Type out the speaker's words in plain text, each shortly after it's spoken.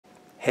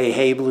Hey,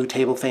 hey, Blue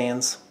Table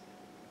fans.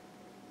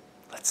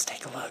 Let's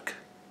take a look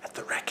at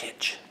the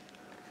wreckage.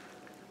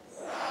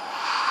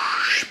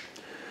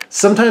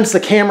 Sometimes the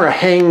camera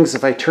hangs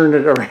if I turn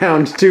it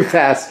around too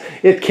fast.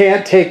 It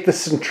can't take the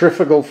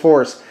centrifugal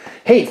force.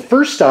 Hey,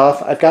 first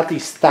off, I've got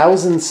these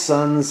 1,000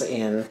 Suns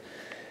in,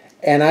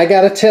 and I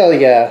gotta tell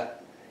you,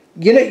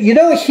 you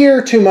don't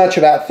hear too much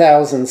about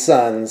 1,000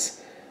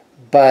 Suns,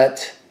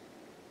 but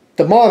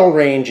the model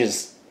range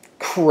is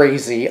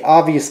crazy.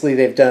 Obviously,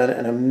 they've done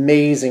an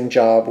amazing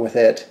job with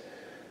it.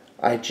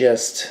 I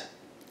just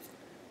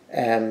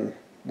am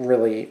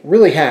really,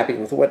 really happy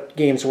with what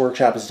Games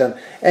Workshop has done.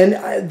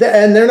 And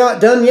they're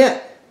not done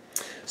yet.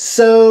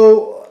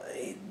 So,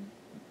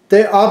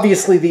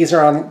 obviously, these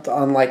are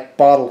on like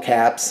bottle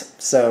caps.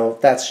 So,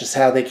 that's just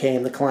how they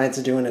came. The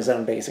client's doing his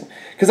own basing.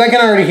 Because I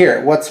can already hear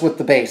it. What's with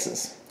the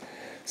bases?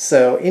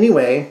 So,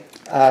 anyway,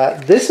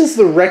 this is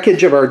the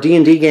wreckage of our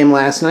D&D game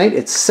last night.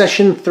 It's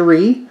session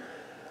 3.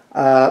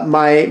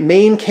 My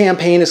main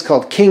campaign is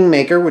called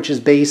Kingmaker, which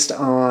is based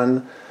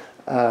on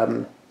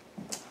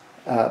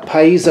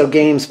Paizo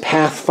Games'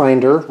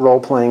 Pathfinder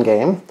role-playing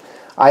game.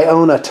 I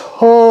own a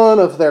ton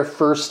of their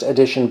first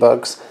edition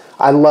books.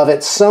 I love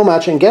it so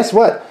much, and guess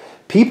what?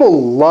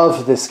 People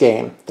love this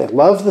game. They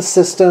love the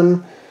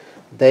system.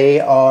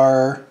 They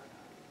are,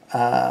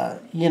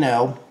 you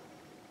know,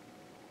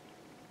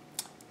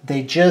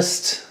 they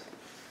just,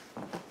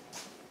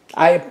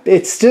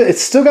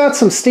 it's still got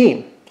some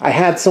steam. I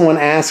had someone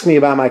ask me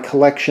about my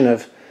collection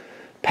of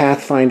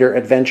Pathfinder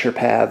adventure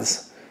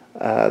paths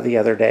the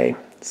other day.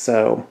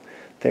 So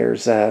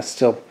there's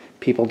still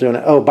people doing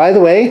it. Oh, by the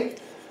way,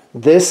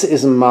 this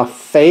is my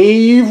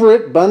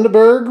favorite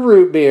Bundaberg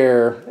root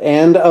beer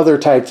and other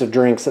types of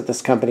drinks that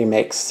this company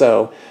makes.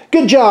 So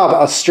good job,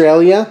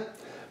 Australia,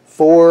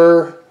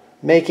 for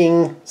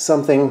making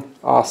something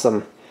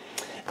awesome.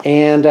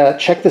 And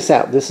check this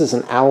out. This is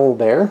an owl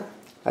bear.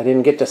 I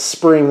didn't get to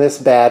spring this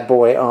bad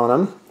boy on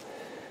him.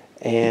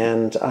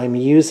 And I'm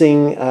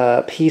using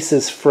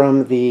pieces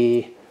from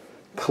the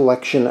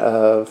collection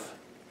of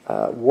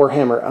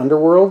Warhammer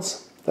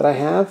Underworlds that I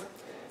have.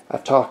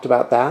 I've talked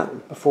about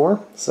that before.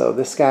 So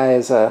this guy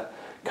is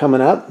coming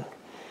up.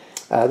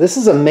 This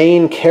is a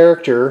main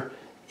character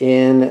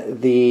in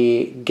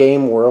the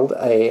game world,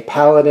 a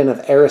paladin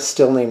of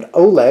Eristil named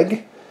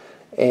Oleg.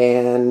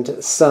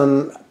 And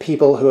some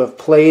people who have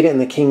played in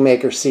the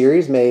Kingmaker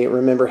series may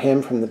remember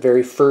him from the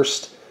very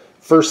first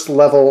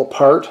level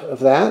part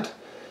of that.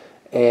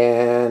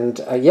 And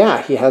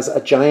yeah, he has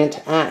a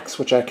giant axe,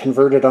 which I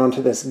converted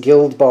onto this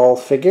Guild Ball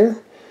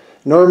figure.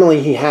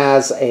 Normally he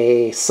has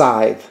a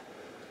scythe,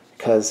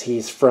 because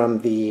he's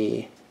from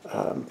the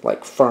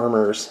like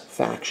farmers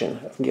faction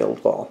of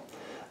Guild Ball.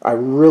 I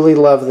really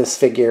love this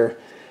figure.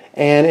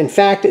 And in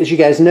fact, as you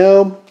guys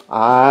know,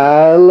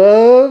 I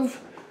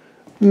love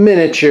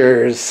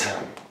miniatures.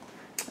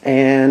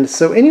 And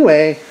so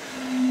anyway,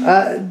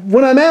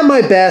 when I'm at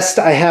my best,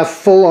 I have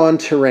full-on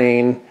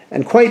terrain.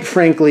 And quite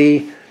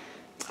frankly,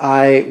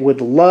 I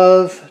would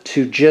love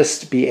to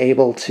just be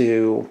able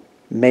to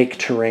make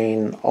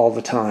terrain all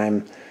the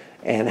time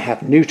and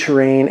have new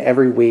terrain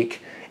every week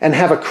and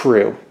have a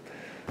crew.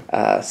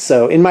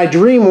 So in my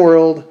dream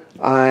world,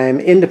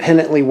 I'm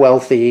independently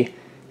wealthy,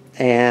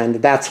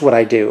 and that's what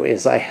I do,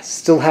 is I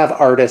still have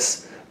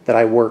artists that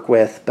I work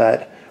with,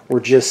 but we're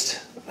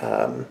just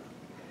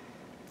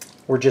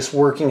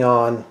working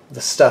on the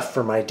stuff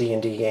for my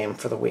D&D game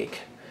for the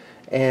week.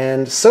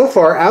 And so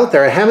far out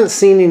there, I haven't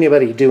seen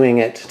anybody doing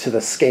it to the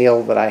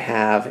scale that I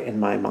have in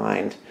my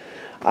mind.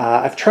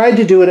 I've tried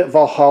to do it at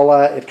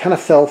Valhalla. It kind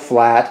of fell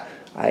flat.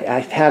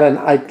 I had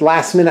a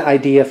last-minute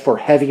idea for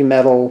heavy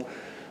metal,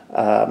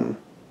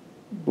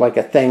 like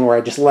a thing where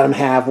I just let them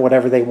have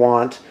whatever they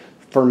want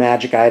for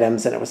magic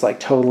items, and it was like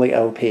totally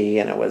OP,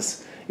 and it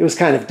was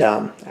kind of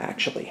dumb,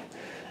 actually.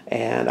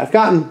 And I've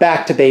gotten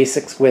back to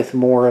basics with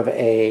more of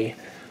a,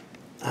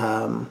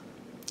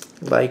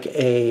 like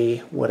a,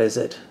 what is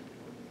it?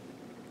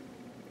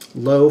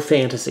 Low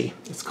fantasy,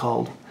 it's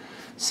called.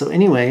 So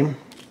anyway,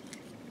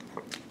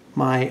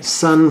 my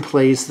son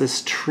plays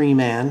this tree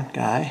man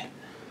guy,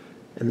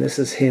 and this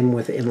is him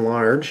with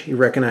enlarge. You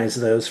recognize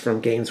those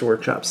from Games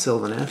Workshop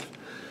Sylvaneth.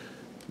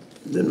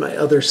 Then my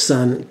other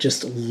son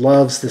just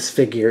loves this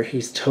figure.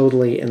 He's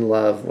totally in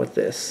love with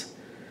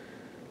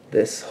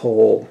this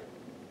whole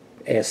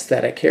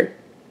aesthetic here.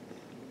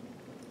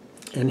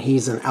 And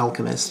he's an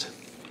alchemist.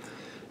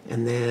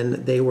 And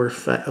then they were,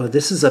 oh,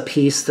 this is a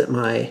piece that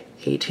my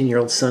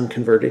 18-year-old son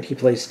converted. He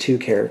plays 2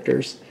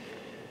 characters.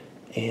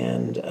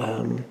 And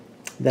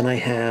then I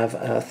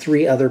have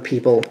 3 other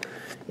people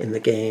in the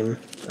game.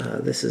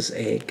 This is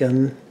a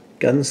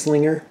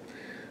gunslinger.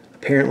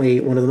 Apparently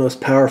one of the most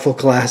powerful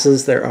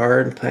classes there are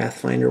in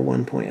Pathfinder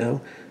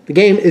 1.0. The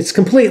game is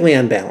completely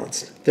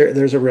unbalanced.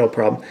 There's a real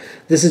problem.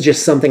 This is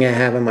just something I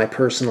have in my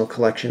personal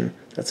collection.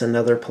 That's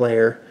another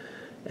player.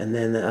 And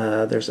then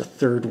there's a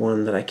 3rd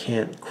one that I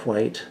can't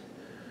quite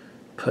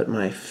put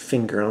my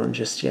finger on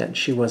just yet.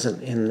 She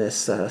wasn't in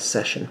this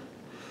session.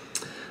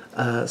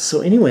 So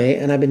anyway,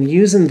 and I've been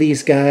using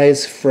these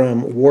guys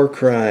from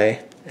Warcry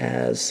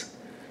as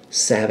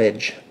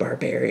savage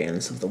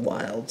barbarians of the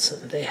wilds.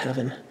 And they have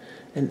an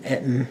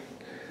Etten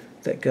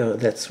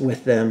that's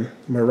with them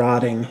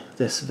marauding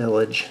this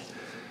village.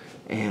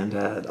 And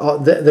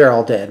they're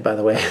all dead, by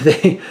the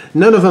way.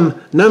 None of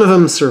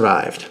them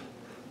survived.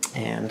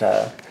 And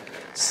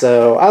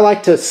so I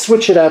like to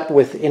switch it up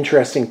with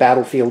interesting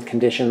battlefield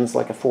conditions,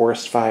 like a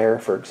forest fire,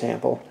 for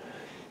example.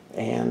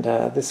 And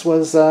this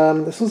was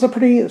a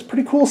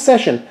pretty cool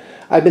session.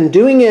 I've been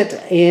doing it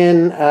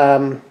in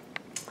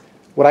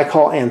what I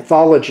call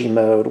anthology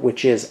mode,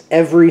 which is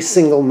every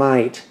single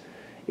night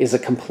is a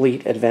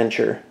complete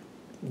adventure.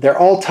 They're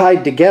all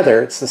tied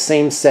together. It's the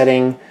same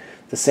setting,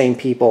 the same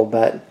people,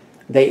 but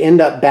they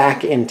end up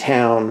back in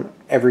town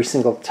every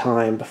single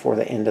time before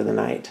the end of the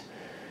night.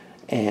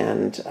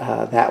 And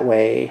that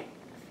way,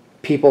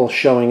 people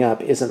showing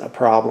up isn't a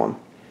problem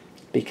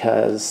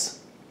because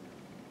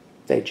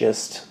they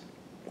just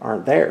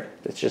aren't there.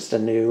 It's just a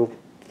new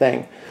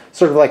thing.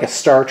 Sort of like a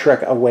Star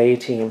Trek away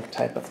team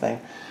type of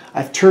thing.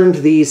 I've turned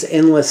these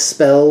endless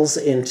spells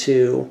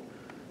into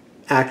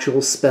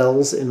actual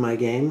spells in my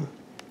game.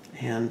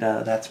 And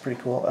that's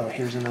pretty cool. Oh,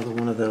 here's another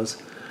one of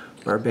those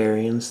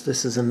barbarians.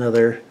 This is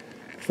another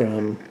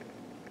from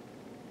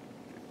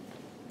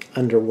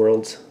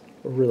Underworld's,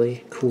 a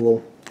really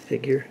cool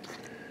figure.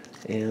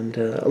 And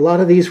a lot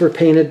of these were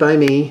painted by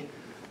me.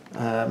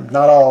 Not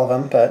all of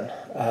them,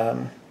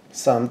 but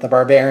some. The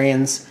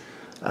barbarians.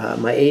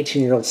 My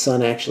 18-year-old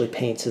son actually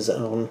paints his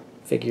own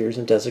figures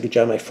and does a good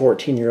job. My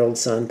 14-year-old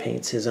son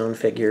paints his own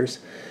figures.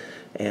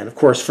 And of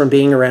course, from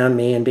being around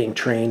me and being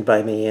trained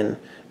by me and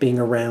being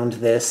around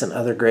this and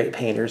other great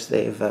painters,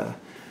 they've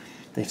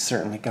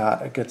certainly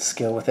got a good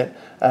skill with it.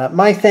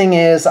 My thing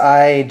is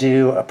I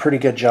do a pretty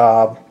good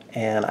job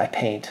and I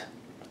paint.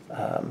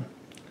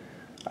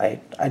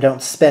 I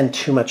don't spend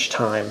too much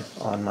time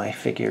on my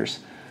figures.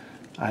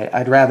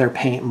 I'd rather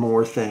paint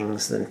more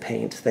things than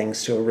paint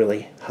things to a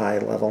really high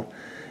level.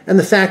 And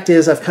the fact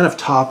is I've kind of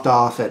topped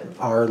off at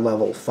our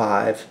level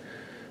 5,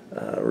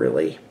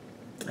 really.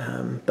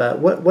 But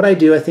what I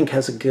do I think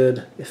has a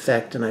good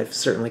effect, and I've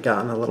certainly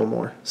gotten a little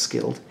more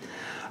skilled.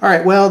 All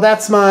right, well,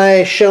 that's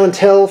my show and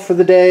tell for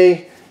the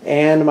day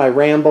and my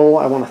ramble.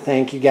 I want to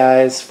thank you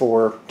guys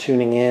for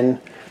tuning in.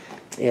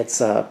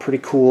 It's pretty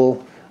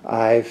cool.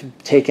 I've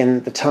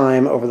taken the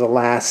time over the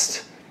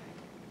last,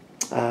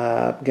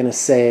 I'm going to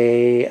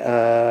say,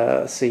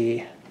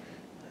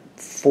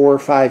 4 or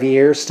 5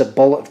 years to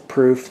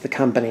bulletproof the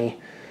company,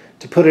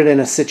 to put it in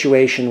a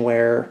situation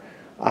where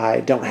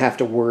I don't have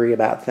to worry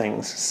about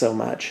things so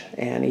much.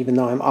 And even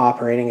though I'm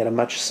operating at a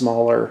much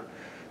smaller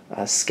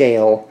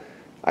scale,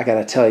 I got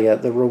to tell you,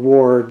 the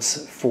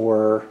rewards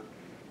for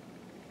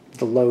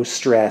the low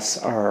stress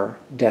are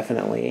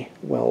definitely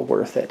well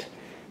worth it.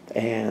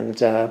 And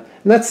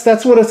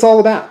that's what it's all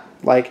about.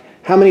 Like,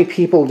 how many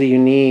people do you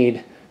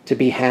need to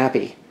be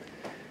happy?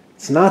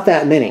 It's not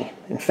that many.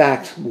 In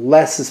fact,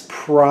 less is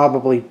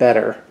probably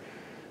better.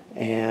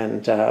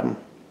 And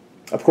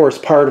of course,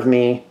 part of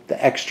me, the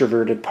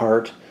extroverted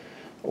part,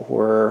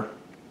 or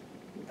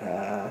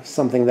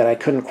something that I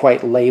couldn't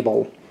quite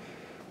label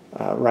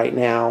right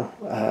now,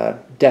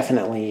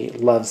 definitely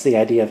loves the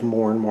idea of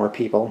more and more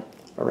people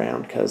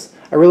around, because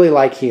I really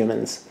like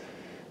humans.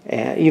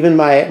 And even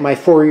my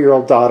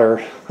 4-year-old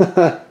daughter,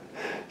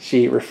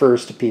 she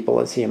refers to people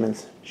as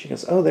humans. She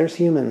goes, "Oh, there's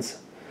humans."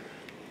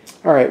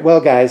 All right, well,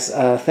 guys,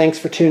 thanks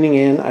for tuning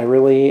in. I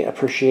really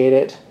appreciate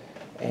it.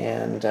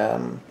 And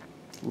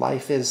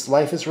life is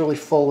really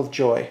full of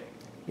joy.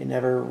 You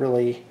never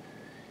really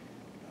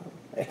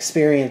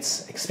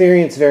experience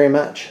very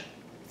much.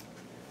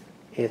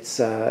 It's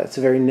a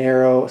very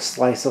narrow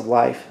slice of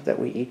life that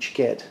we each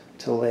get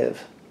to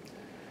live.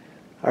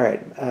 All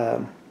right,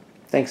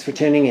 thanks for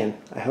tuning in.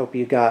 I hope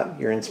you got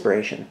your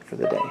inspiration for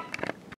the day.